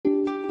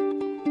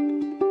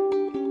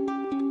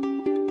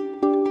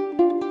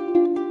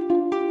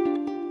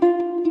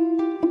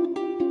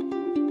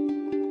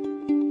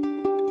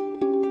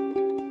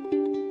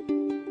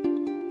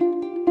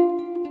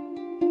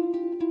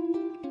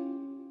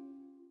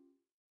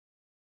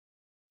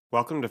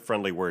Welcome to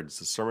Friendly Words,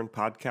 the sermon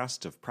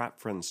podcast of Pratt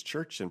Friends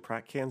Church in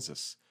Pratt,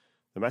 Kansas.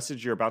 The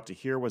message you're about to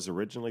hear was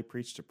originally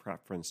preached at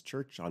Pratt Friends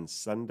Church on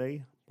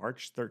Sunday,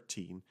 March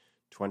 13,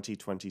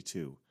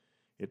 2022.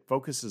 It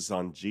focuses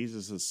on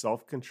Jesus'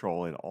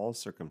 self-control in all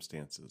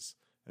circumstances,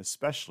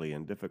 especially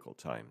in difficult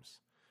times.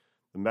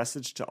 The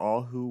message to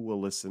all who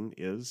will listen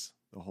is,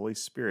 the Holy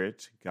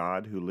Spirit,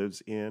 God who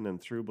lives in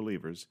and through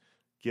believers,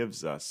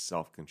 gives us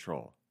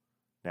self-control.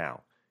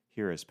 Now,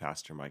 here is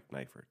Pastor Mike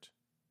Neifert.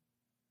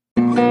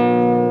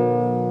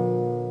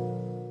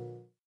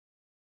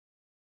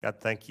 God,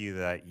 thank you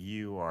that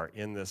you are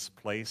in this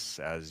place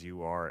as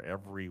you are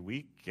every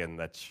week and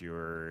that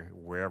you're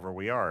wherever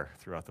we are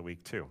throughout the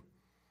week too.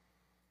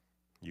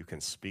 You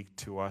can speak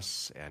to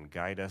us and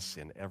guide us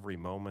in every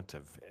moment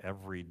of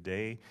every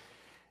day,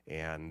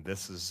 and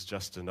this is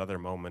just another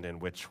moment in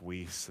which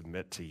we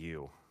submit to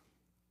you.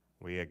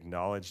 We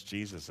acknowledge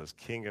Jesus as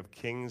King of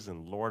Kings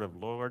and Lord of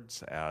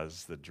Lords,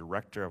 as the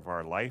director of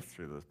our life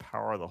through the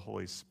power of the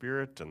Holy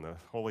Spirit and the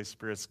Holy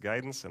Spirit's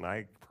guidance, and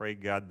I pray,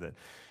 God, that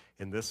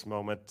in this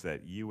moment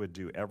that you would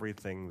do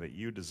everything that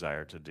you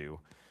desire to do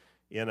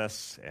in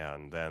us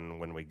and then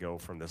when we go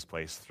from this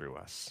place through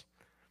us.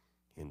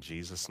 In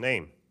Jesus'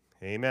 name,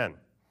 amen.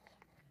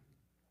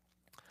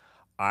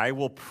 I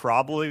will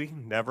probably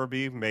never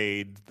be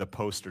made the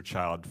poster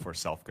child for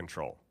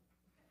self-control.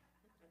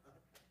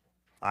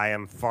 I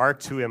am far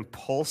too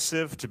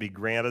impulsive to be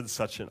granted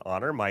such an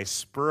honor. My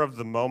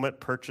spur-of-the-moment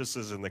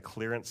purchases in the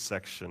clearance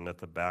section at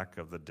the back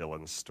of the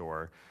Dillon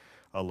store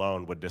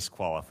alone would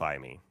disqualify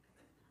me.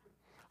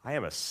 I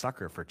am a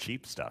sucker for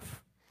cheap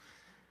stuff.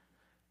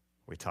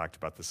 We talked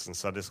about this in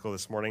Sunday school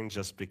this morning.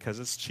 Just because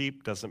it's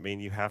cheap doesn't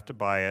mean you have to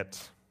buy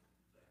it.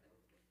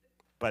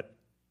 But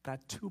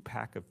that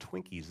 2-pack of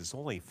Twinkies is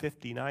only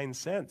 59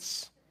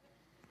 cents.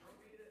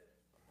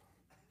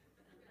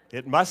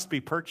 It must be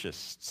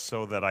purchased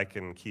so that I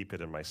can keep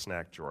it in my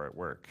snack drawer at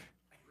work.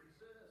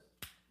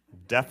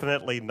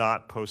 Definitely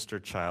not poster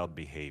child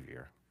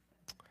behavior.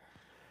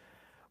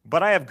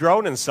 But I have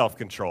grown in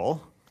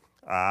self-control.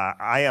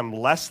 I am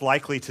less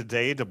likely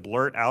today to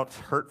blurt out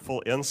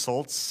hurtful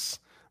insults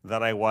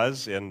than I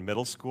was in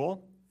middle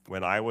school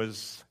when I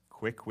was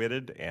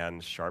quick-witted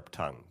and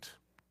sharp-tongued.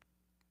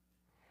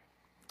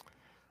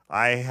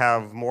 I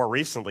have more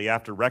recently,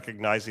 after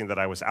recognizing that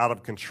I was out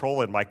of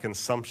control in my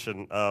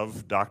consumption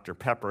of Dr.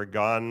 Pepper,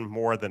 gone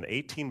more than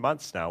 18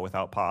 months now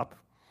without pop.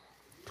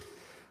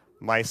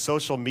 My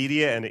social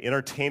media and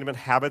entertainment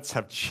habits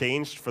have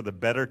changed for the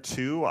better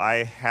too.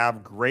 I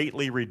have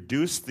greatly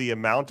reduced the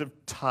amount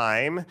of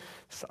time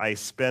I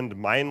spend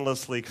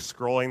mindlessly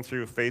scrolling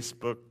through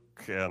Facebook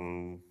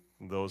and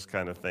those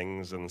kind of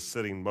things and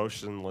sitting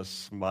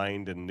motionless,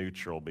 mind and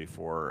neutral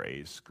before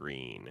a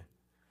screen.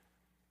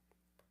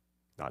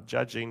 Not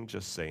judging,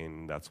 just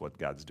saying that's what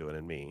God's doing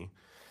in me.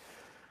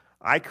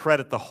 I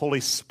credit the Holy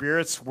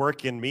Spirit's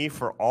work in me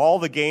for all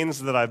the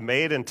gains that I've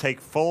made and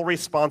take full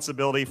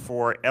responsibility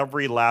for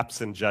every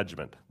lapse in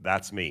judgment.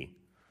 That's me.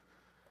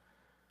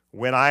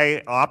 When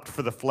I opt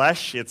for the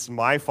flesh, it's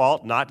my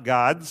fault, not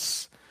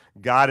God's.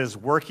 God is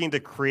working to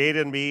create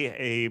in me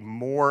a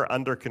more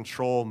under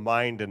control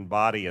mind and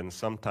body, and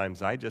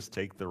sometimes I just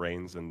take the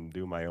reins and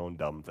do my own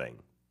dumb thing.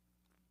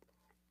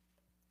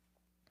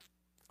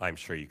 I'm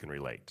sure you can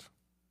relate.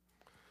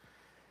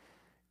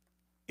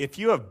 If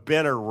you have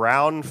been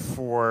around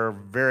for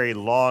very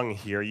long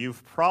here,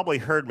 you've probably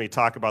heard me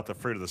talk about the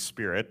fruit of the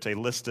Spirit, a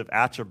list of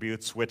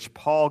attributes which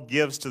Paul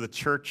gives to the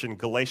church in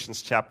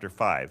Galatians chapter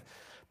 5.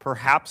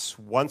 Perhaps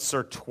once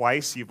or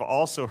twice you've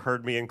also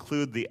heard me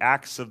include the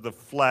acts of the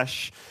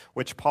flesh,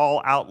 which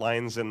Paul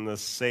outlines in the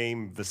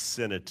same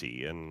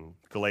vicinity in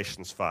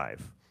Galatians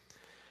 5.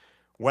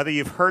 Whether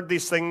you've heard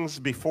these things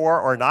before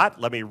or not,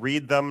 let me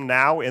read them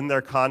now in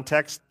their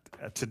context.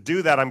 To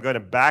do that, I'm going to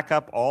back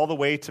up all the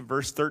way to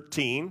verse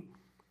 13.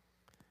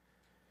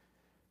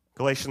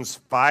 Galatians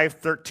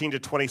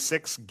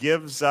 5:13-26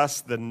 gives us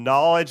the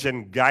knowledge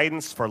and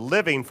guidance for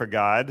living for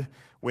God,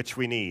 which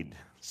we need.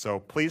 So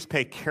please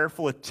pay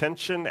careful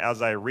attention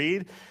as I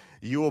read.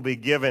 You will be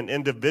given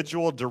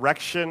individual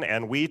direction,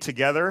 and we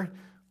together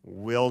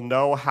will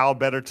know how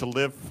better to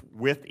live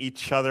with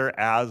each other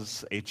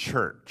as a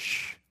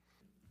church.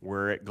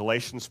 We're at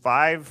Galatians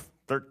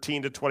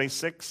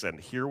 5:13-26, and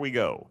here we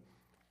go.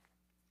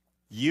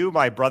 You,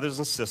 my brothers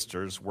and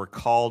sisters, were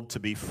called to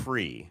be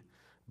free,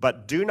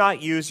 but do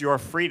not use your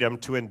freedom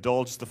to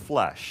indulge the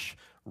flesh.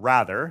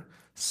 Rather,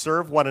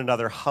 serve one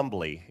another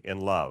humbly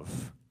in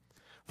love.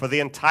 For the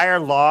entire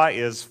law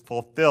is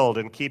fulfilled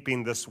in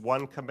keeping this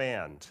one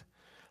command: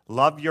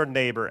 love your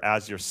neighbor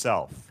as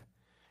yourself.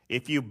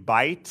 If you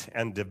bite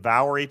and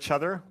devour each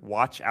other,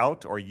 watch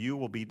out, or you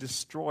will be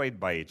destroyed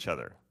by each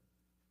other.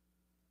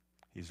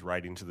 He's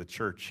writing to the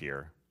church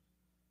here.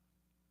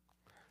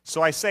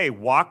 So I say,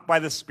 walk by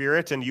the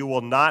Spirit, and you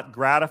will not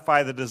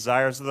gratify the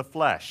desires of the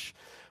flesh.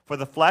 For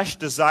the flesh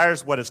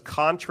desires what is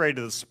contrary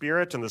to the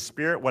Spirit, and the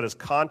Spirit what is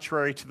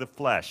contrary to the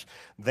flesh.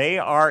 They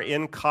are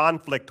in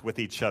conflict with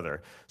each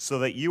other, so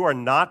that you are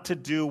not to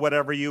do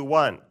whatever you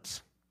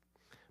want.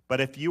 But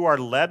if you are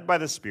led by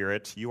the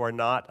Spirit, you are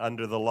not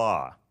under the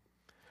law.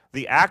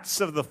 The acts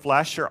of the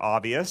flesh are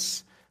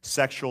obvious: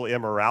 sexual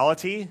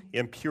immorality,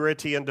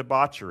 impurity and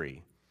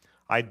debauchery,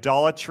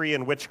 idolatry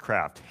and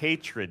witchcraft,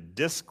 hatred,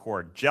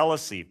 discord,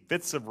 jealousy,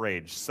 fits of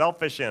rage,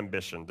 selfish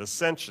ambition,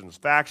 dissensions,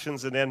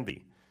 factions, and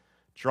envy,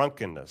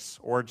 drunkenness,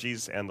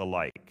 orgies, and the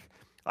like.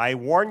 I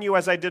warn you,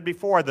 as I did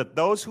before, that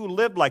those who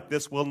live like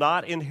this will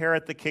not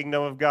inherit the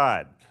kingdom of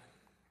God.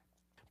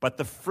 But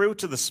the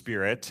fruit of the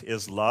Spirit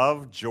is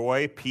love,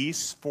 joy,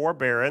 peace,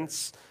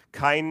 forbearance,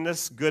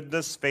 kindness,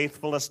 goodness,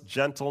 faithfulness,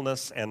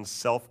 gentleness, and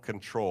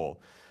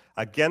self-control.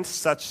 Against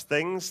such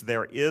things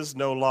there is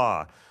no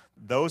law.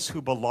 Those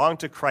who belong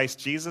to Christ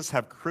Jesus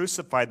have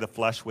crucified the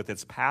flesh with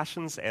its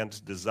passions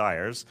and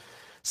desires.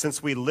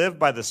 Since we live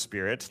by the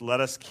Spirit, let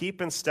us keep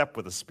in step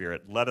with the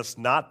Spirit. Let us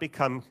not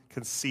become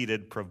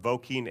conceited,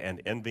 provoking, and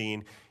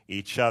envying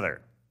each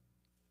other.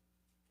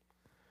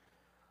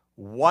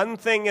 One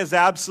thing is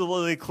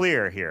absolutely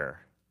clear here.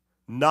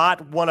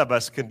 Not one of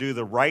us can do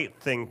the right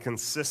thing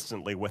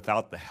consistently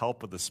without the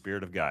help of the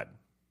Spirit of God.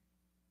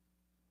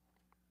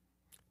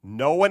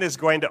 No one is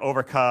going to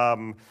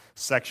overcome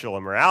sexual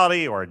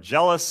immorality or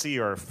jealousy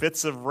or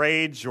fits of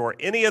rage or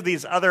any of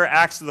these other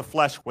acts of the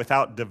flesh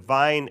without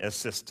divine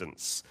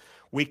assistance.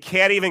 We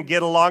can't even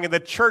get along in the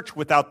church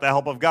without the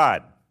help of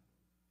God.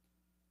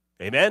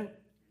 Amen?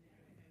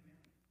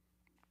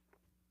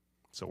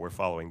 So we're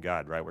following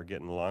God, right? We're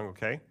getting along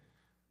okay?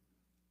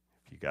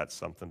 If you got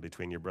something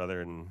between your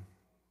brother and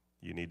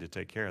you need to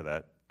take care of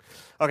that.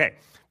 Okay,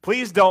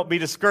 please don't be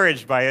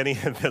discouraged by any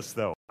of this,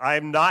 though.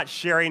 I'm not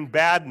sharing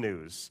bad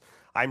news.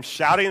 I'm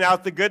shouting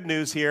out the good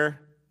news here.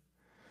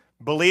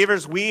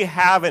 Believers, we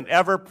have an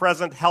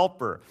ever-present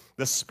helper,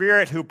 the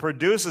Spirit who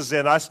produces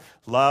in us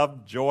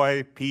love,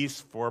 joy, peace,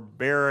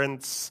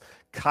 forbearance,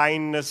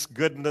 kindness,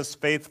 goodness,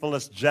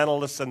 faithfulness,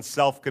 gentleness, and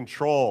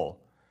self-control.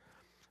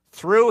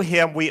 Through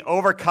him we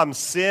overcome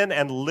sin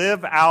and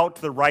live out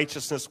the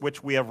righteousness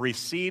which we have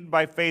received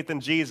by faith in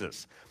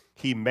Jesus.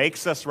 He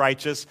makes us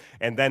righteous,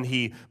 and then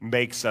he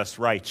makes us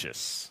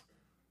righteous.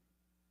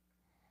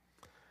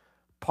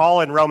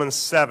 Paul in Romans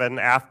 7,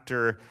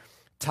 after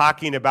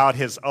talking about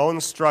his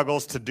own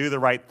struggles to do the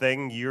right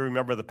thing, you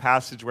remember the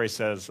passage where he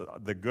says,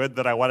 the good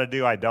that I want to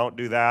do, I don't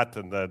do that,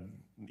 and the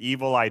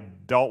evil I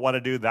don't want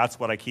to do, that's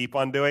what I keep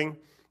on doing.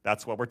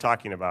 That's what we're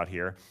talking about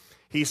here.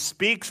 He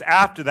speaks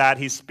after that,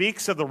 he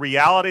speaks of the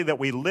reality that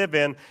we live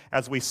in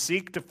as we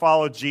seek to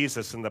follow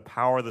Jesus in the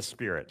power of the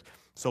Spirit.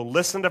 So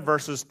listen to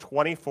verses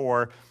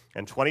 24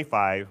 and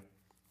 25.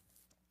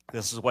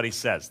 This is what he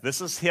says.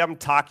 This is him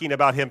talking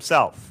about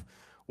himself.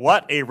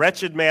 What a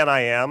wretched man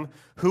I am.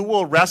 Who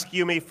will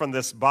rescue me from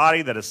this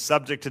body that is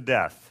subject to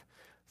death?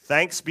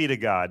 Thanks be to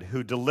God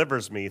who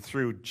delivers me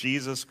through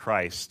Jesus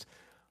Christ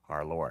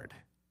our Lord.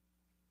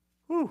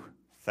 Whew,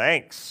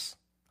 thanks.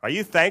 Are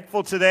you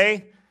thankful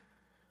today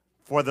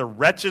for the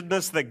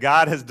wretchedness that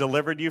God has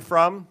delivered you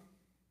from?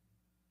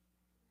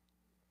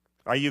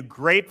 Are you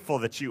grateful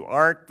that you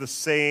aren't the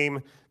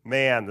same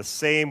man, the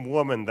same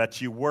woman that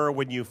you were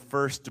when you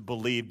first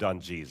believed on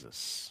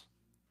Jesus?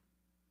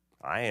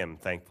 I am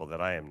thankful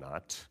that I am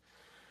not.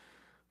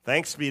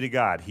 Thanks be to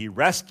God. He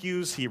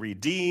rescues, he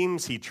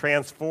redeems, he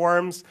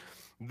transforms.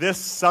 This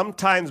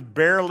sometimes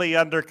barely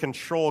under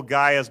control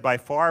guy is by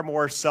far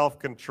more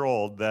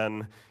self-controlled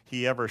than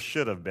he ever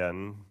should have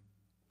been,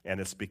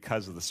 and it's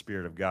because of the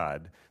Spirit of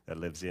God that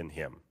lives in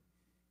him.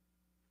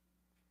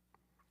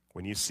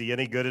 When you see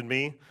any good in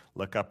me,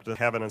 look up to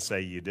heaven and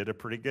say, you did a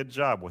pretty good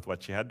job with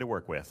what you had to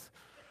work with.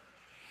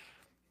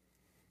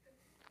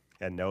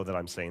 And know that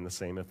I'm saying the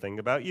same thing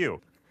about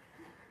you.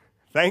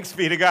 Thanks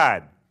be to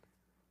God.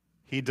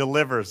 He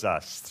delivers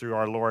us through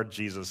our Lord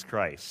Jesus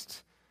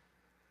Christ.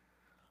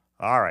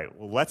 All right,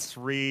 well, let's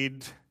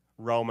read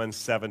Romans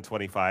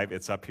 7:25.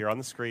 It's up here on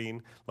the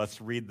screen. Let's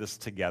read this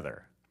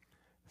together.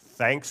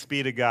 Thanks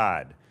be to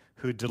God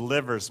who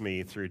delivers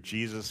me through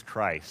Jesus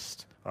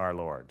Christ our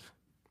Lord.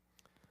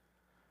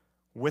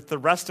 With the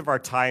rest of our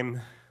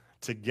time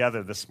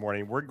together this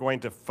morning, we're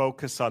going to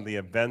focus on the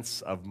events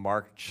of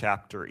Mark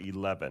chapter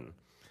 11.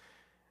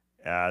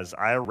 As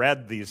I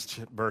read these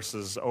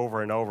verses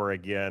over and over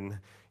again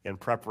in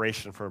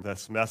preparation for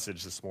this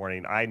message this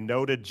morning, I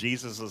noted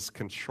Jesus'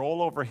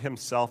 control over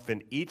himself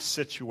in each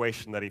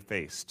situation that he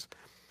faced.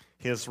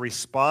 His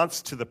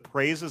response to the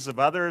praises of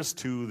others,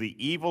 to the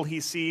evil he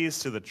sees,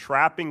 to the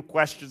trapping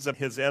questions of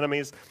his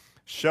enemies,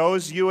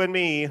 shows you and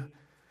me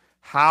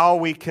how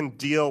we can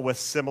deal with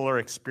similar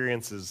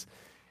experiences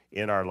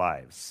in our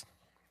lives.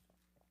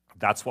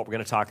 That's what we're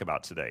going to talk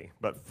about today.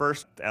 But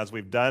first, as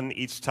we've done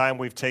each time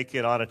we've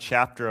taken on a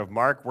chapter of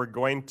Mark, we're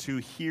going to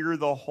hear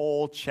the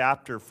whole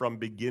chapter from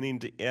beginning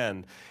to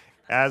end.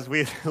 As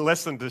we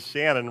listened to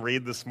Shannon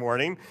read this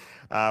morning,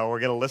 we're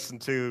going to listen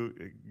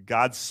to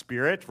God's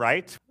Spirit,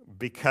 right?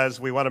 Because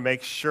we want to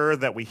make sure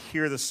that we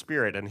hear the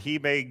Spirit, and he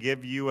may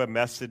give you a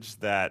message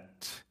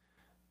that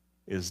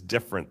is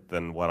different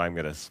than what I'm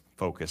going to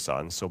focus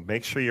on. So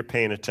make sure you're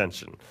paying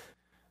attention.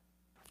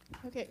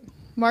 Okay,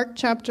 Mark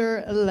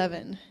chapter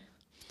 11.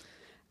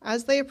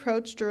 As they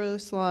approached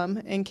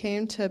Jerusalem and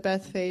came to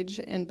Bethphage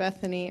and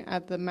Bethany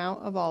at the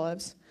Mount of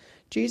Olives,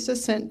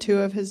 Jesus sent 2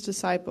 of his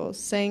disciples,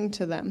 saying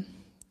to them,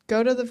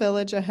 "Go to the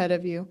village ahead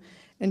of you,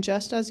 and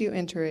just as you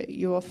enter it,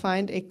 you will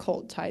find a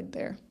colt tied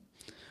there,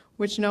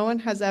 which no one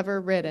has ever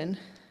ridden.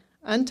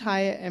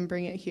 Untie it and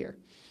bring it here.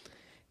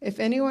 If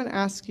anyone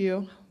asks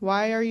you,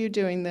 'Why are you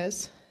doing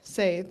this?'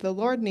 say, 'The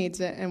Lord needs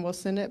it and will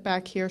send it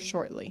back here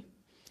shortly.'"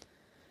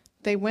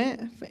 They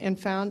went and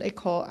found a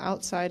colt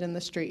outside in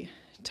the street,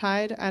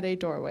 tied at a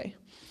doorway.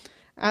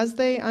 As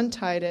they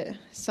untied it,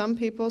 some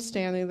people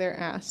standing there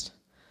asked,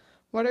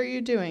 "What are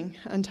you doing,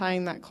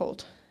 untying that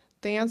colt?"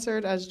 They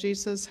answered as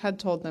Jesus had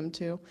told them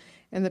to,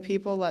 and the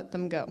people let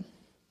them go.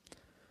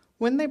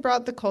 When they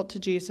brought the colt to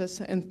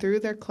Jesus and threw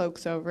their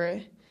cloaks over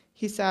it,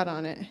 he sat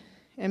on it,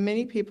 and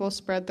many people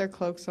spread their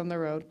cloaks on the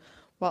road,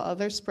 while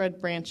others spread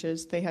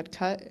branches they had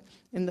cut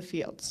in the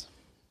fields.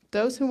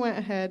 Those who went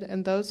ahead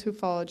and those who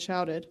followed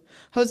shouted,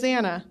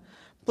 "Hosanna!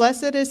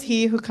 Blessed is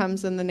he who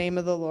comes in the name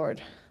of the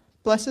Lord.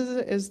 Blessed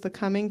is the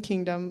coming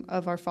kingdom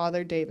of our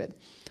father David.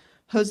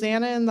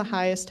 Hosanna in the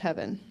highest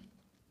heaven."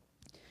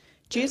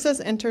 Jesus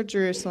entered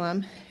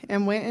Jerusalem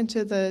and went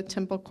into the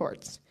temple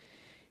courts.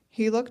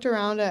 He looked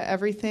around at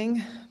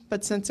everything,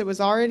 but since it was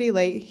already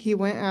late, he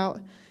went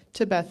out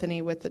to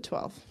Bethany with the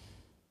 12.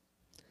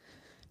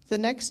 The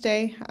next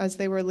day, as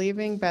they were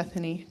leaving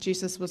Bethany,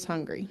 Jesus was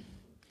hungry.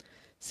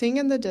 Seeing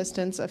in the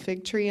distance a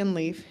fig tree and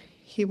leaf,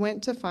 he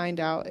went to find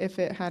out if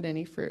it had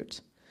any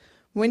fruit.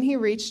 When he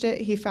reached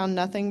it, he found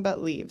nothing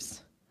but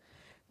leaves,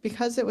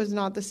 because it was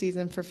not the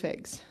season for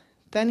figs.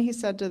 Then he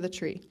said to the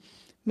tree,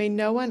 "May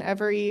no one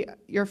ever eat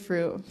your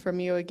fruit from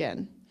you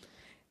again."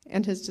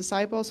 And his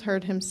disciples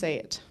heard him say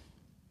it.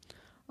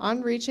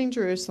 On reaching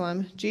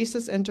Jerusalem,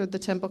 Jesus entered the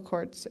temple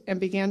courts and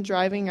began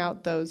driving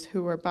out those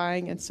who were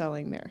buying and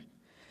selling there.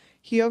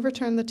 He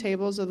overturned the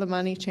tables of the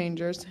money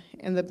changers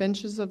and the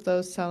benches of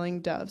those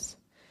selling doves,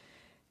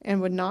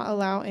 and would not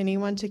allow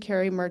anyone to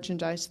carry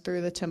merchandise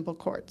through the temple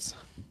courts.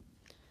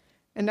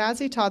 And as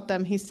he taught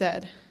them, he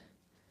said,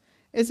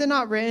 "Is it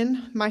not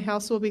written, 'My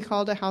house will be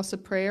called a house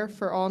of prayer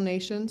for all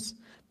nations'?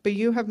 But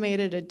you have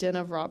made it a den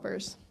of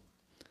robbers."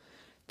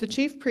 The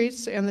chief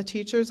priests and the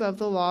teachers of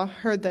the law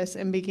heard this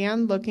and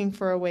began looking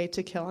for a way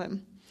to kill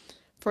him,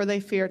 for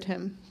they feared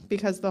him,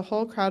 because the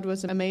whole crowd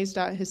was amazed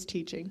at his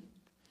teaching.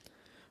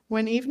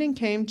 When evening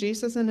came,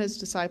 Jesus and his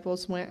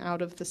disciples went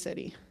out of the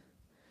city.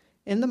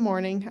 In the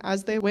morning,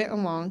 as they went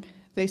along,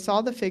 they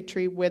saw the fig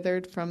tree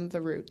withered from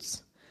the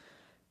roots.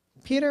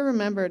 Peter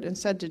remembered and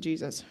said to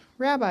Jesus,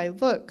 "Rabbi,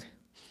 look,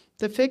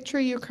 the fig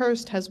tree you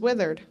cursed has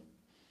withered."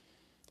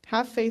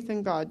 "Have faith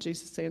in God,"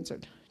 Jesus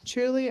answered.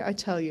 "Truly, I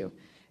tell you,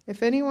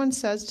 if anyone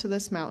says to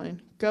this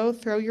mountain, 'Go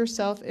throw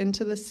yourself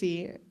into the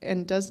sea,'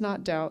 and does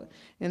not doubt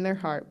in their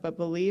heart, but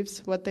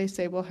believes what they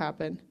say will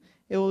happen,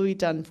 it will be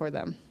done for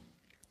them.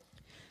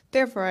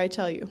 Therefore, I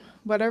tell you,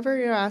 whatever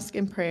you ask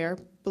in prayer,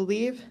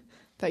 believe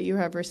that you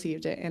have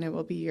received it, and it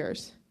will be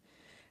yours.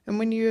 And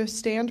when you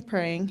stand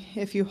praying,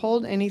 if you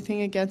hold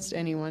anything against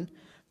anyone,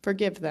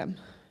 forgive them,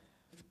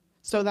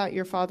 so that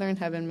your Father in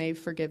heaven may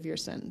forgive your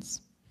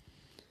sins."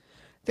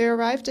 They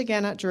arrived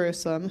again at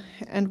Jerusalem,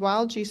 and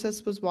while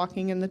Jesus was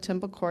walking in the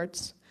temple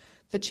courts,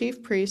 the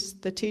chief priests,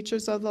 the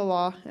teachers of the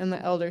law, and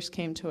the elders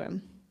came to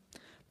him.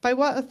 "By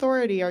what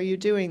authority are you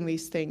doing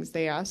these things?"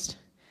 they asked.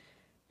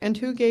 "And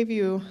who gave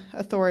you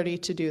authority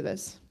to do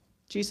this?"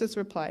 Jesus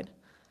replied,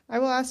 "I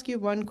will ask you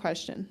one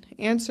question.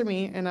 Answer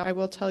me, and I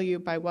will tell you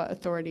by what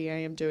authority I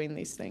am doing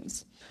these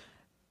things.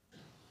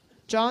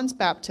 John's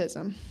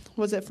baptism,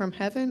 was it from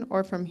heaven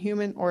or from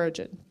human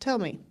origin? Tell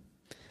me."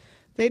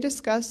 They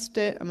discussed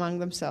it among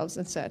themselves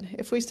and said,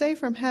 "If we say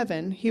from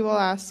heaven, he will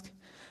ask,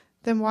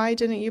 'Then why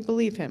didn't you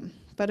believe him?'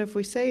 But if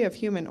we say of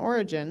human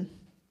origin,"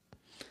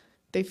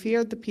 they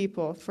feared the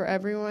people, for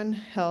everyone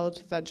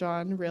held that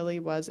John really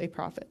was a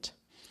prophet.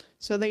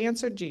 So they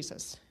answered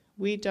Jesus,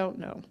 "We don't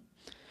know."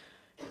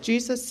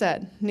 Jesus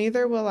said,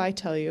 "Neither will I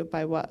tell you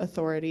by what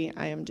authority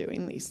I am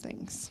doing these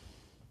things."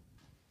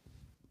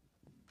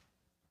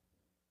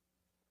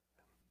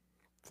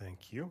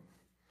 Thank you.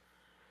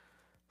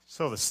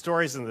 So the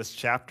stories in this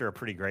chapter are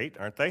pretty great,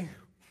 aren't they?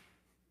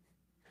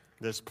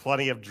 There's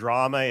plenty of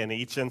drama in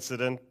each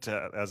incident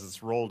as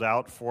it's rolled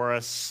out for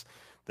us.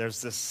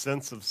 There's this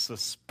sense of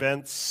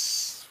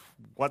suspense.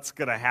 What's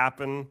going to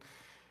happen?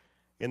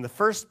 In the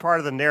first part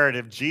of the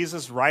narrative,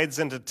 Jesus rides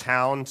into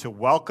town to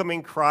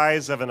welcoming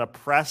cries of an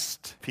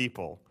oppressed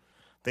people.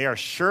 They are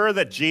sure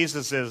that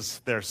Jesus is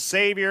their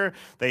Savior.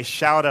 They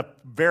shout a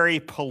very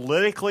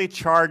politically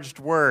charged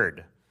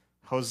word,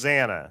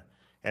 Hosanna,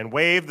 and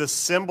wave the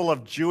symbol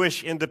of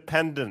Jewish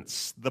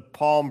independence, the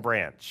palm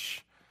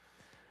branch.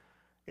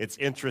 It's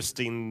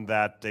interesting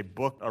that a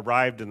book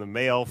arrived in the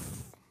mail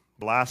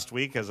last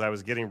week as I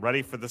was getting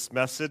ready for this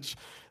message.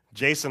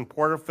 Jason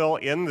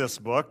Porterfield, in this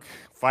book,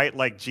 Fight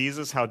Like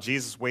Jesus, How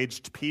Jesus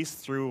Waged Peace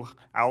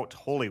Throughout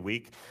Holy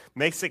Week,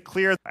 makes it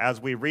clear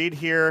as we read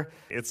here,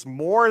 it's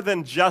more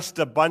than just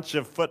a bunch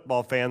of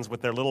football fans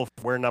with their little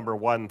 "we're number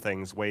one"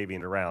 things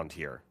waving around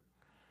here.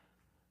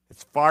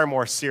 It's far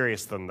more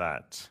serious than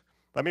that.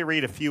 Let me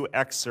read a few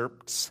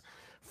excerpts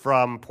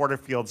from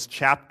Porterfield's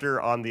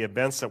chapter on the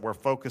events that we're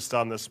focused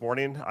on this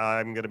morning.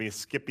 I'm going to be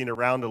skipping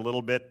around a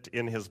little bit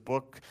in his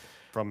book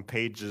from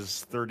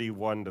pages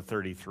 31 to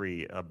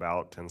 33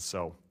 about, and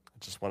so I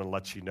just want to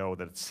let you know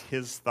that it's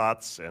his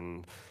thoughts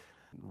and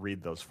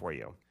read those for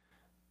you.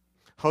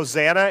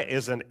 Hosanna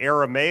is an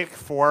Aramaic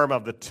form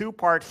of the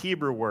two-part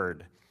Hebrew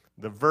word.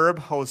 The verb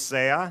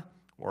Hosea,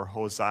 or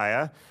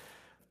Hosea,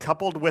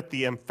 coupled with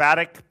the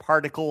emphatic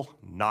particle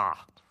na.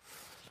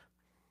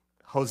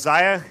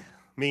 Hosea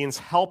means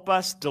help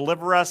us,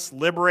 deliver us,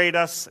 liberate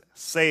us,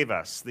 save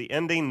us. The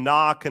ending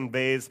na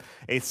conveys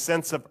a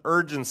sense of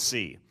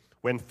urgency.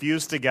 When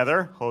fused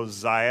together,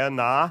 Hosea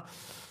na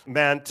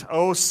meant,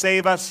 oh,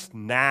 save us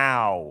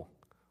now,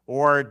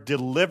 or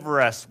deliver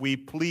us, we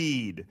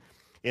plead.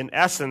 In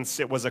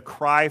essence, it was a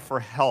cry for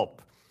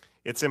help.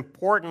 It's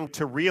important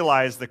to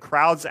realize the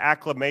crowd's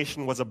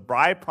acclamation was a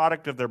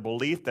byproduct of their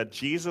belief that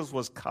Jesus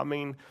was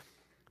coming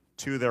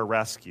to their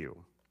rescue.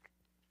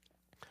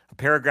 A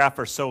paragraph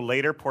or so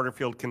later,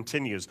 Porterfield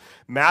continues,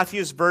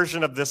 Matthew's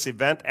version of this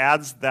event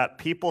adds that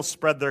people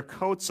spread their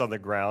coats on the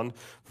ground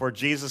for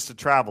Jesus to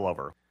travel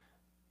over.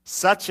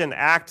 Such an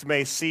act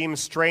may seem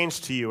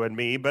strange to you and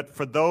me, but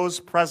for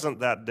those present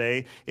that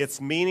day, its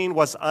meaning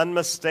was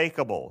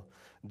unmistakable.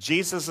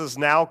 Jesus'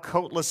 now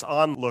coatless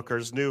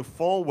onlookers knew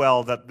full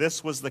well that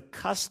this was the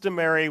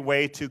customary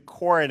way to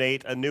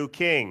coronate a new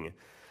king.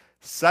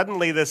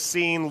 Suddenly, the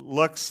scene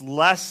looks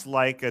less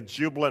like a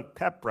jubilant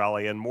pep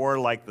rally and more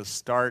like the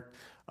start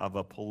of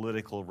a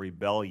political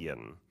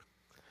rebellion.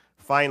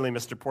 Finally,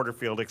 Mr.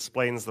 Porterfield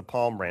explains the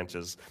palm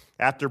branches.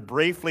 After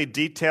briefly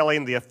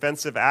detailing the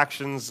offensive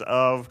actions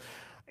of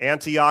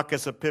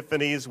Antiochus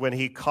Epiphanes when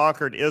he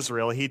conquered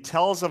Israel, he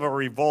tells of a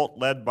revolt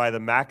led by the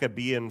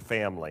Maccabean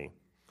family.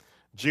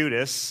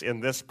 Judas,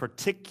 in this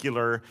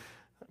particular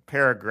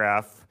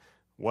paragraph,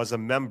 was a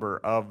member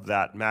of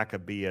that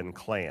Maccabean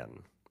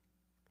clan.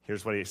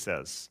 Here's what he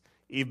says.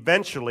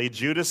 Eventually,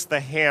 Judas the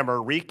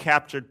Hammer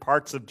recaptured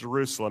parts of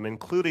Jerusalem,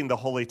 including the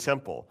Holy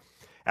Temple.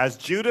 As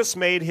Judas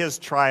made his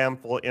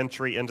triumphal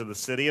entry into the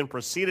city and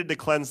proceeded to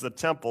cleanse the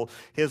temple,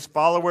 his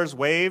followers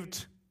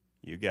waved,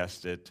 you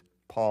guessed it,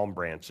 palm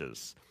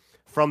branches.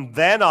 From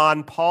then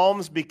on,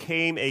 palms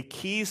became a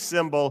key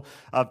symbol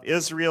of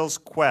Israel's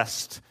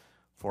quest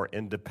for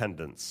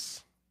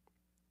independence.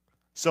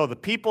 So the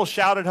people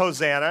shouted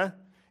Hosanna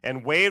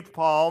and waved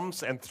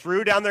palms and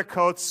threw down their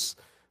coats.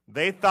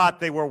 They thought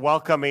they were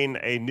welcoming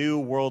a new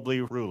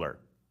worldly ruler,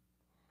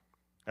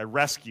 a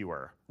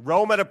rescuer.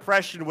 Roman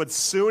oppression would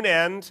soon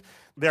end.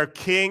 Their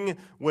king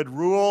would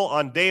rule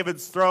on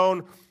David's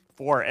throne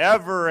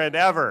forever and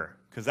ever,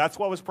 because that's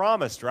what was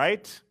promised,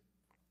 right?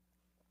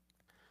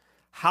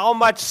 How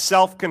much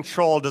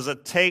self-control does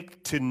it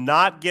take to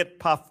not get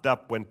puffed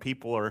up when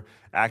people are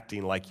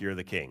acting like you're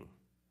the king?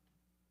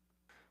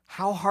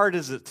 How hard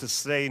is it to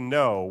say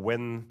no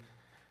when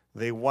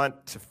they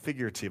want to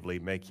figuratively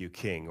make you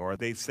king, or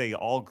they say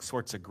all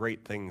sorts of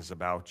great things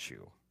about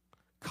you?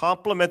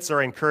 Compliments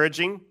are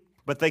encouraging,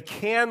 but they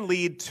can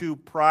lead to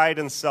pride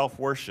and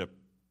self-worship.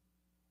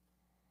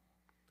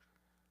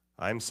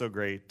 I'm so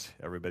great,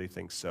 everybody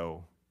thinks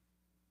so.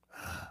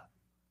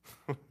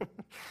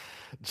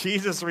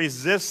 Jesus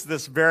resists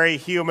this very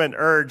human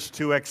urge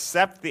to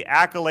accept the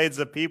accolades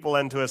of people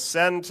and to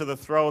ascend to the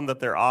throne that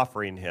they're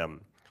offering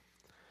him.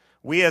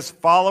 We as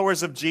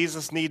followers of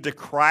Jesus need to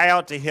cry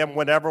out to him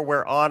whenever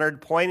we're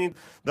honored, pointing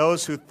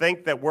those who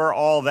think that we're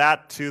all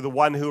that to the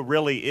one who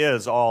really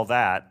is all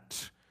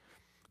that.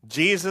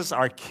 Jesus,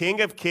 our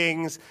King of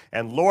Kings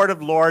and Lord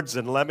of Lords,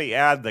 and let me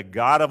add, the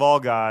God of all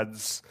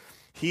gods,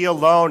 he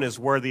alone is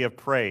worthy of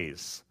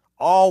praise.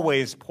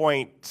 Always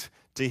point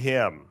to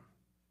him.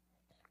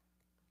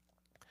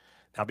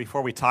 Now,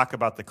 before we talk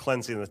about the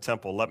cleansing of the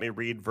temple, let me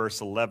read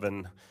verse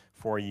 11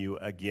 for you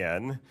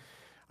again.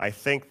 I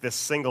think this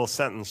single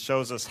sentence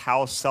shows us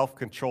how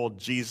self-controlled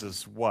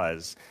Jesus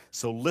was.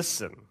 So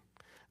listen.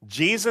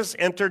 Jesus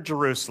entered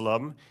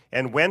Jerusalem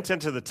and went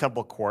into the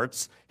temple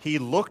courts. He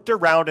looked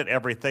around at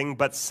everything,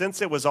 but since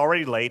it was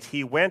already late,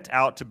 he went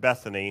out to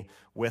Bethany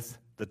with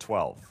the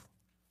 12.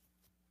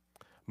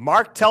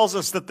 Mark tells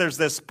us that there's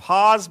this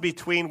pause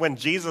between when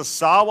Jesus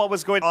saw what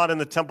was going on in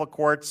the temple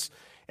courts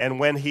and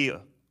when he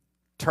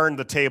turned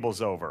the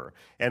tables over,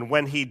 and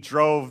when he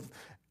drove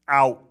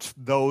out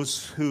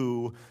those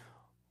who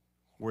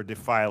were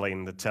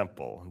defiling the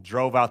temple,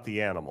 drove out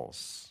the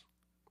animals.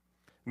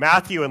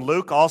 Matthew and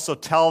Luke also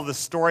tell the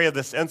story of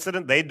this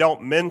incident. They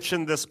don't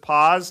mention this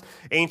pause.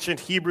 Ancient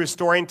Hebrew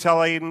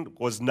storytelling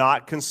was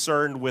not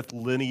concerned with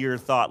linear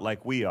thought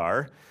like we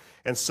are,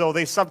 and so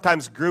they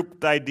sometimes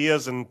grouped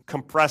ideas and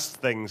compressed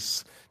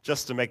things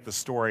just to make the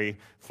story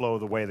flow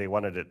the way they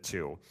wanted it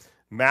to.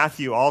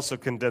 Matthew also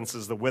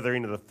condenses the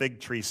withering of the fig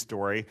tree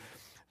story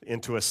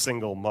into a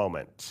single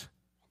moment.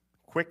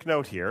 Quick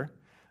note here.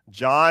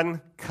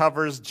 John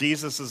covers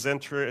Jesus'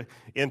 entry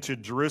into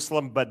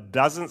Jerusalem, but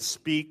doesn't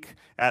speak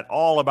at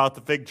all about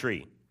the fig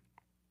tree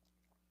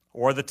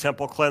or the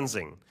temple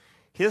cleansing.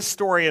 His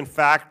story, in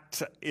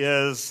fact,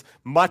 is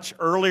much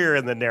earlier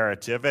in the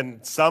narrative,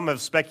 and some have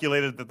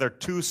speculated that they're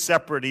two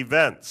separate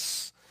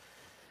events.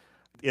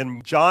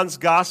 In John's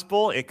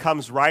gospel, it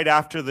comes right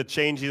after the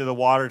changing of the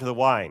water to the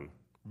wine.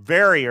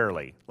 Very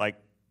early. Like,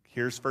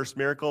 here's first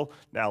miracle,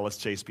 now let's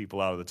chase people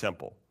out of the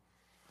temple.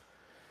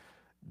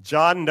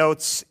 John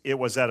notes it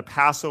was at a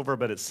Passover,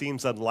 but it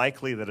seems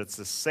unlikely that it's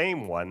the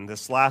same one,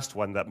 this last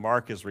one that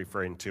Mark is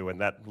referring to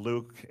and that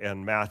Luke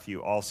and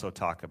Matthew also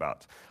talk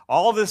about.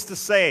 All this to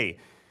say,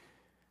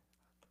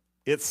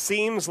 it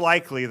seems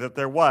likely that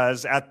there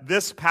was, at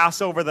this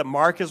Passover that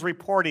Mark is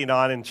reporting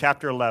on in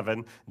chapter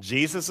 11,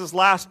 Jesus'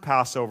 last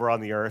Passover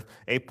on the earth,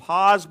 a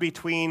pause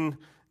between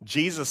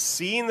Jesus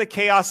seeing the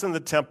chaos in the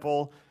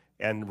temple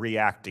and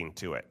reacting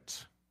to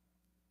it.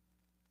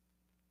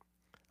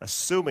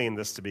 Assuming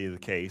this to be the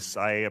case,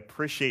 I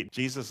appreciate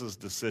Jesus'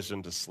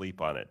 decision to sleep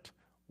on it,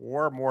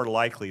 or more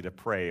likely to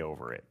pray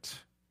over it.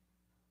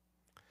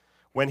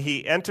 When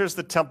he enters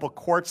the temple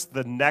courts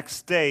the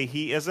next day,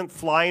 he isn't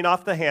flying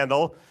off the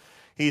handle.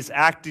 He's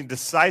acting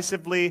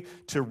decisively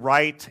to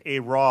right a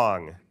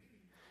wrong,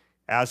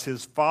 as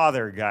his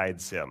Father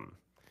guides him.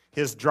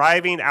 His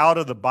driving out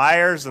of the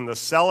buyers and the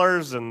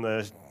sellers and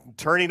the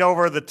turning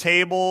over the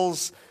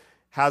tables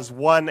has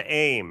one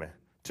aim: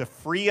 to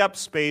free up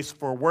space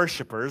for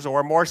worshipers,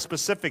 or more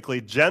specifically,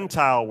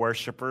 Gentile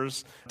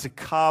worshipers, to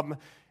come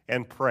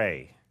and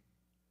pray.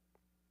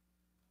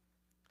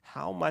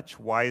 How much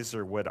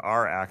wiser would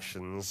our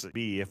actions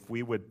be if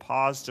we would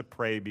pause to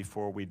pray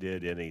before we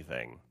did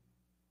anything?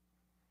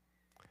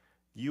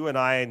 You and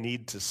I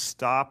need to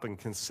stop and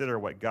consider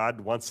what God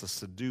wants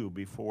us to do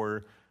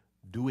before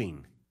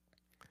doing.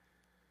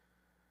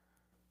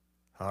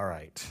 All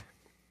right,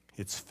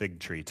 it's fig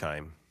tree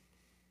time.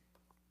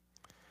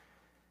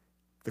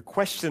 The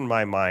question in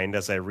my mind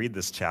as I read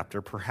this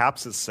chapter,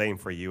 perhaps it's the same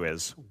for you,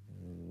 is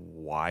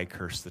why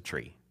curse the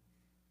tree?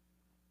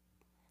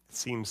 It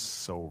seems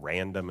so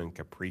random and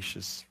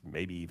capricious,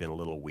 maybe even a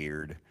little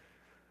weird.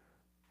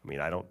 I mean,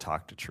 I don't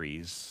talk to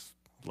trees,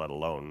 let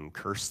alone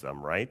curse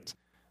them, right?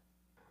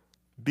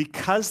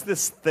 Because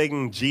this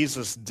thing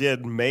Jesus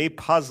did may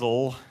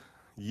puzzle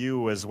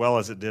you as well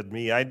as it did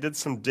me, I did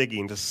some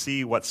digging to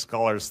see what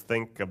scholars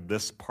think of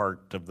this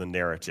part of the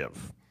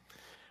narrative.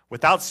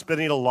 Without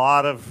spending a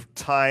lot of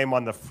time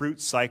on the fruit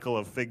cycle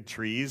of fig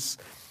trees,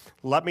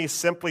 let me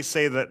simply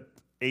say that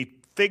a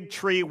fig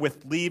tree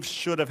with leaves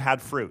should have had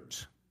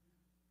fruit,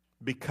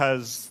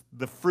 because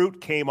the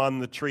fruit came on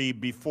the tree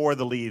before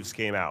the leaves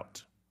came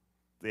out.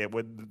 It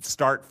would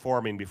start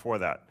forming before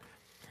that.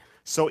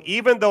 So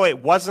even though it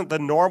wasn't the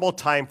normal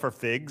time for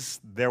figs,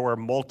 there were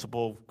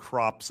multiple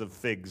crops of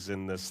figs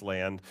in this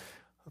land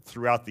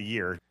throughout the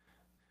year.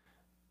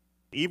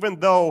 Even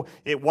though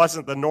it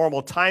wasn't the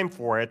normal time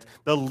for it,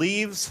 the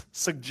leaves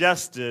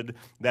suggested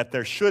that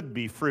there should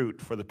be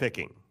fruit for the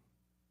picking.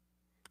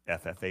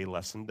 FFA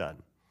lesson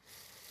done.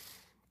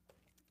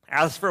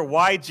 As for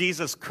why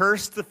Jesus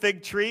cursed the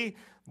fig tree,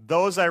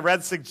 those I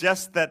read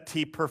suggest that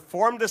he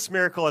performed this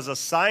miracle as a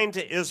sign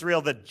to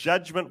Israel that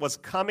judgment was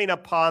coming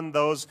upon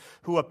those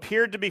who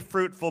appeared to be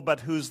fruitful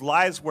but whose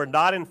lives were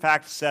not in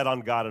fact set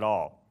on God at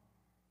all.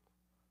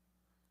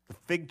 The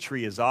fig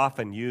tree is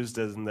often used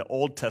in the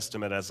Old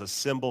Testament as a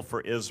symbol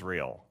for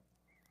Israel.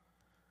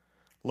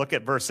 Look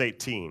at verse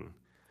 18.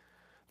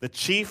 The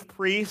chief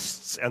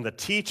priests and the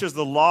teachers of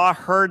the law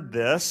heard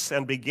this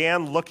and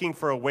began looking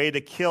for a way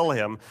to kill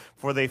him,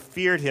 for they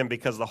feared him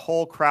because the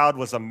whole crowd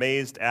was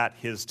amazed at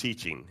his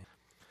teaching.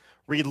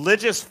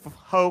 Religious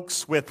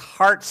folks with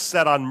hearts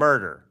set on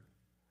murder.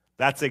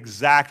 That's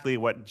exactly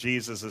what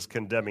Jesus is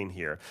condemning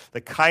here. The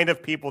kind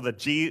of people that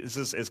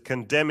Jesus is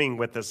condemning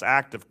with this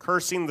act of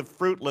cursing the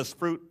fruitless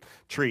fruit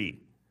tree.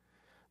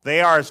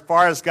 They are, as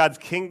far as God's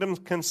kingdom is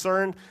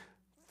concerned,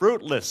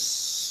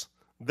 fruitless.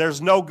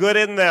 There's no good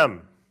in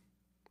them.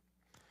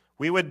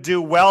 We would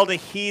do well to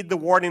heed the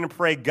warning and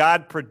pray,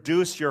 God,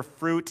 produce your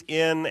fruit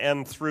in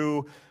and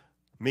through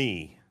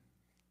me.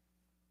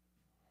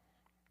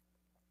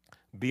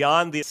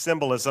 Beyond the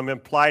symbolism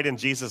implied in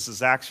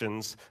Jesus'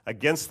 actions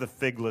against the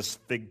figless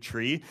fig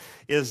tree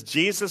is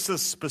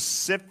Jesus'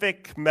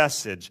 specific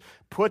message.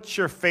 Put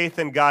your faith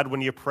in God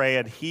when you pray,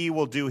 and he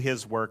will do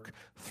his work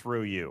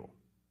through you.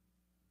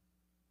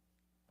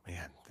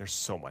 Man, there's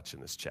so much in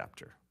this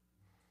chapter.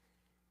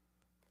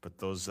 But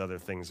those other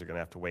things are going to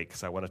have to wait,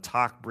 because I want to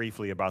talk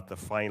briefly about the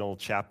final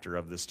chapter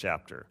of this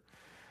chapter.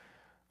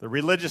 The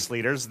religious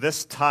leaders,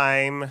 this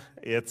time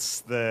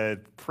it's the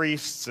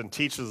priests and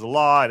teachers of the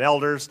law and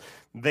elders,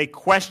 they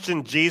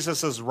question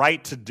Jesus'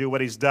 right to do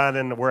what he's done,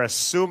 and we're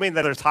assuming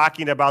that they're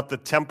talking about the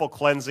temple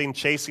cleansing,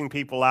 chasing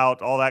people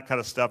out, all that kind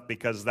of stuff,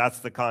 because that's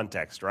the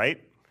context,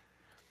 right?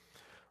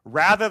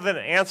 Rather than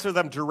answer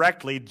them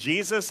directly,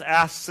 Jesus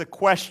asks a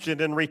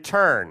question in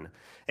return,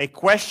 a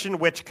question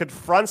which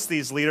confronts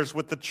these leaders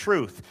with the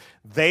truth.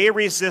 They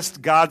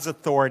resist God's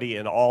authority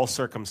in all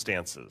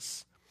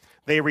circumstances.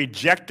 They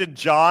rejected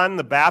John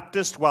the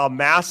Baptist while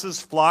masses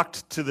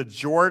flocked to the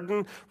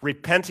Jordan,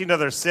 repenting of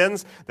their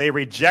sins. They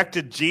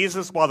rejected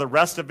Jesus while the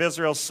rest of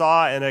Israel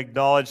saw and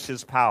acknowledged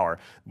his power.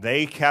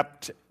 They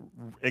kept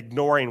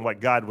ignoring what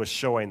God was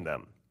showing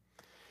them.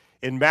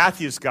 In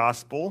Matthew's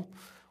gospel,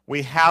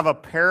 we have a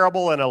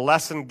parable and a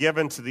lesson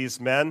given to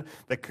these men.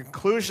 The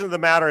conclusion of the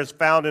matter is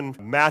found in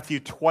Matthew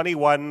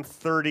 21,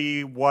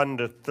 31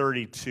 to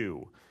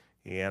 32.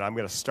 And I'm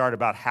going to start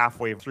about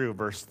halfway through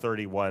verse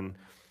 31,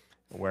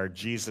 where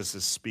Jesus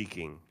is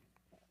speaking.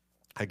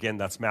 Again,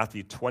 that's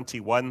Matthew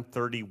 21,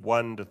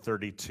 31 to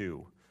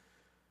 32.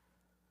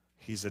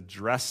 He's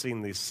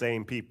addressing these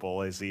same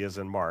people as he is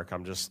in Mark.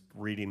 I'm just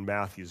reading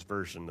Matthew's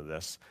version of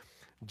this.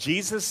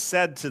 Jesus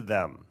said to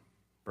them,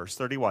 verse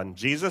 31,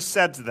 Jesus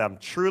said to them,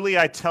 "Truly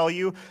I tell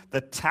you,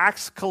 the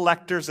tax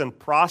collectors and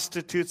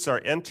prostitutes are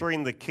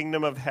entering the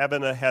kingdom of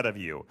heaven ahead of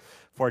you.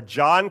 For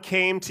John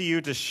came to you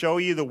to show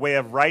you the way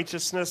of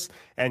righteousness,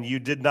 and you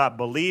did not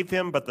believe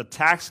him, but the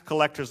tax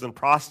collectors and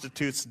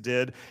prostitutes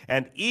did.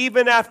 And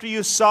even after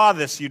you saw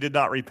this, you did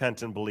not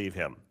repent and believe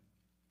him."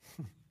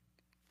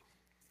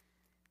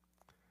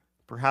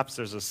 Perhaps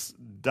there's a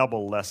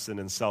double lesson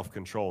in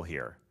self-control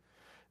here.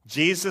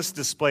 Jesus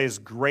displays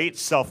great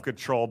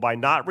self-control by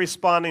not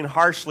responding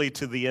harshly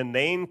to the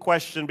inane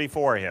question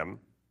before him.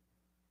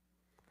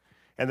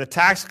 And the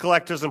tax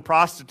collectors and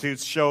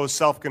prostitutes show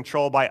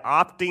self-control by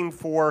opting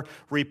for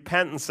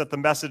repentance at the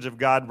message of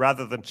God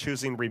rather than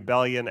choosing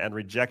rebellion and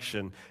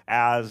rejection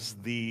as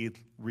the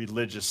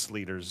religious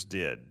leaders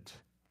did.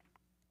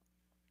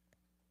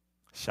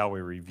 Shall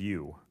we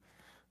review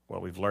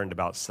what we've learned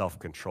about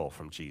self-control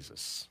from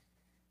Jesus?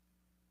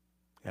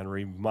 And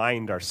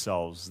remind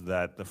ourselves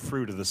that the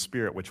fruit of the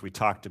Spirit, which we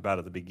talked about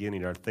at the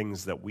beginning, are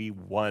things that we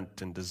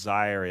want and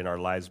desire in our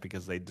lives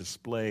because they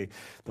display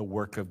the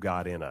work of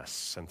God in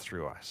us and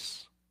through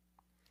us.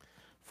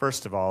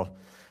 First of all,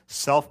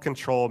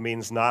 self-control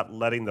means not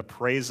letting the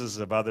praises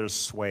of others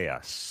sway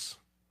us.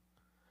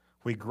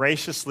 We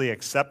graciously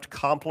accept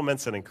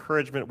compliments and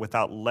encouragement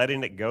without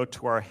letting it go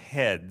to our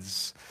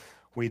heads.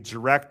 We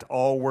direct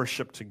all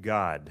worship to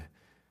God.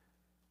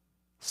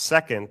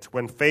 Second,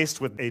 when faced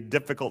with a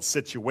difficult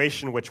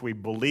situation which we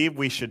believe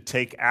we should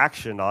take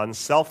action on,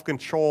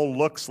 self-control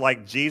looks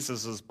like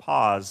Jesus'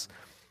 pause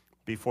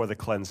before the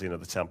cleansing of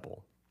the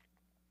temple.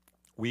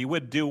 We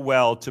would do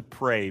well to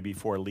pray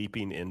before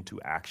leaping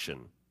into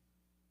action.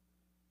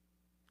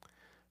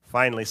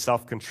 Finally,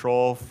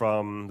 self-control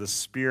from the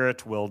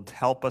Spirit will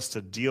help us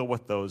to deal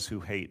with those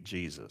who hate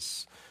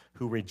Jesus,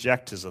 who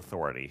reject his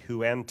authority,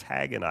 who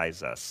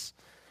antagonize us.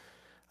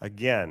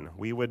 Again,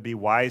 we would be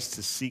wise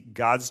to seek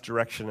God's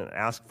direction and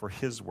ask for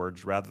his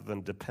words rather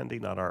than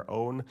depending on our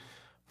own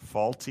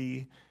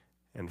faulty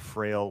and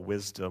frail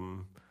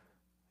wisdom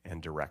and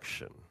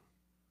direction.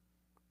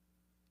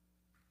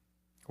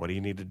 What do you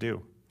need to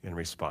do in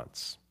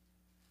response?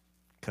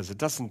 Because it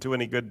doesn't do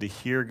any good to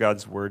hear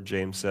God's word,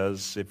 James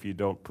says, if you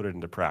don't put it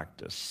into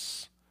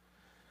practice.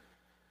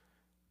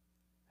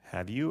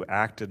 Have you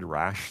acted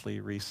rashly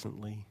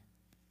recently?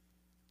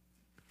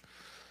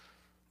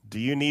 Do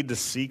you need to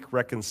seek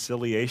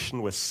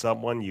reconciliation with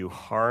someone you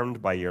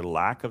harmed by your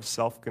lack of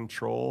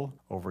self-control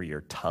over your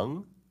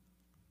tongue?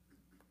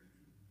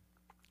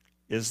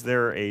 Is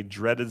there a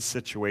dreaded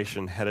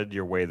situation headed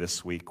your way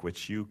this week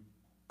which you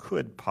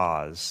could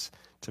pause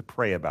to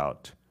pray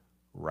about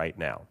right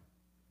now?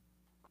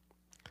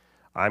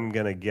 I'm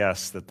going to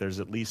guess that there's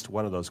at least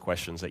one of those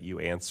questions that you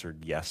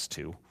answered yes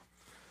to.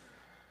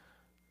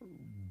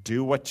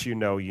 Do what you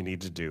know you need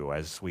to do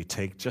as we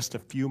take just a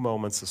few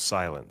moments of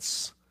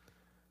silence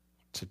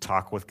to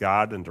talk with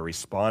God and to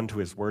respond to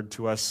his word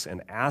to us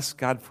and ask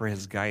God for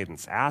his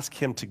guidance. Ask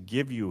him to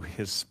give you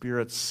his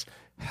Spirit's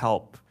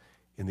help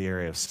in the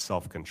area of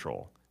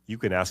self-control. You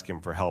can ask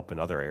him for help in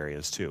other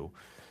areas too.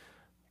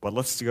 But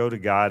let's go to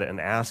God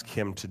and ask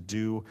him to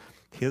do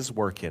his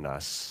work in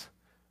us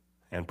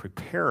and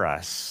prepare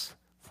us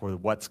for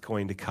what's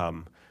going to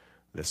come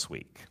this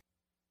week.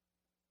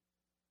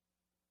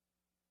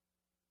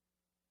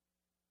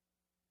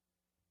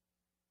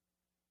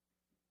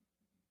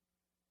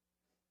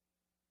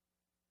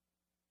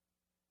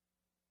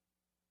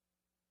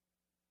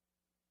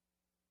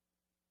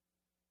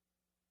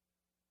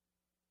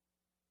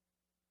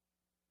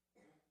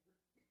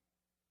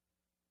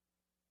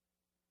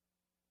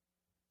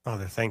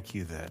 Father, thank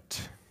you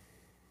that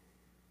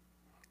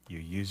you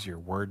use your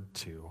word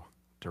to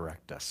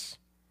direct us,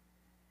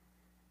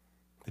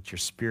 that your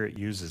Spirit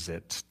uses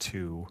it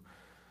to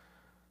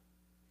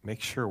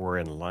make sure we're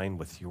in line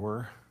with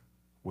your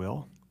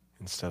will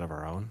instead of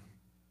our own,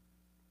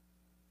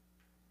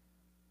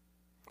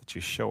 that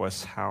you show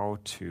us how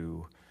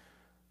to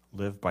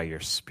live by your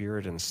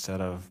Spirit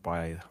instead of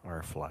by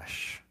our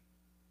flesh.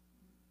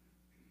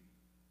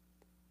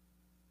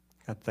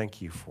 God,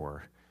 thank you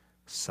for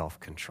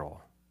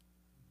self-control.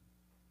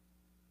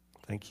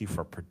 Thank you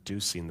for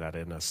producing that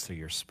in us through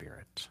your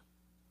Spirit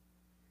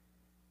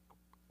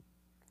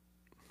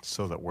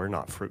so that we're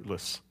not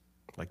fruitless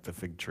like the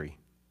fig tree,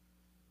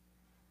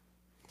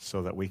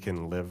 so that we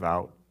can live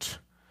out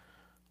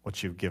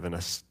what you've given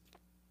us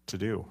to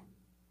do.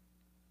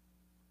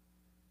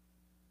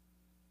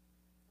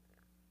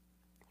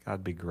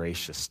 God, be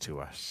gracious to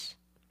us.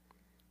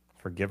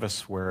 Forgive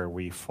us where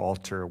we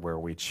falter, where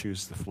we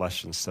choose the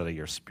flesh instead of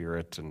your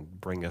spirit, and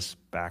bring us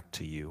back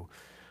to you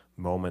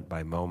moment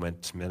by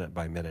moment, minute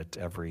by minute,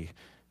 every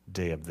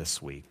day of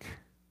this week.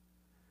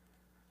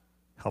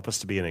 Help us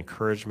to be an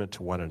encouragement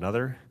to one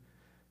another.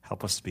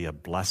 Help us to be a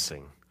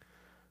blessing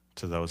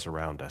to those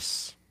around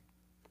us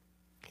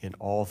in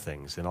all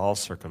things, in all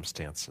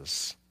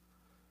circumstances.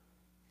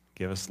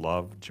 Give us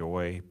love,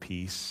 joy,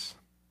 peace,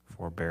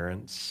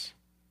 forbearance,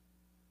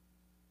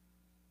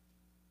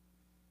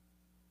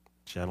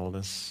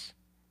 gentleness,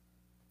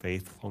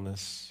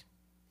 faithfulness,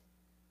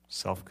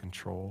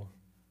 self-control.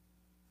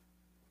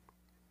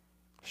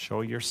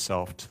 Show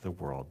yourself to the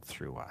world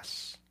through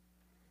us.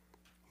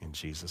 In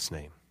Jesus'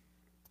 name,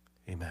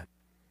 amen.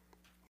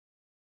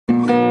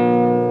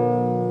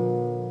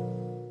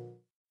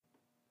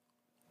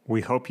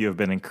 We hope you have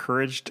been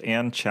encouraged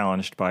and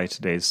challenged by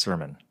today's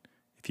sermon.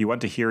 If you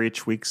want to hear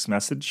each week's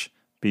message,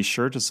 be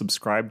sure to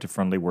subscribe to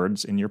Friendly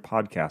Words in your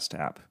podcast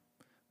app.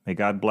 May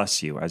God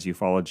bless you as you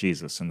follow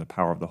Jesus in the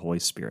power of the Holy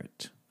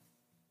Spirit.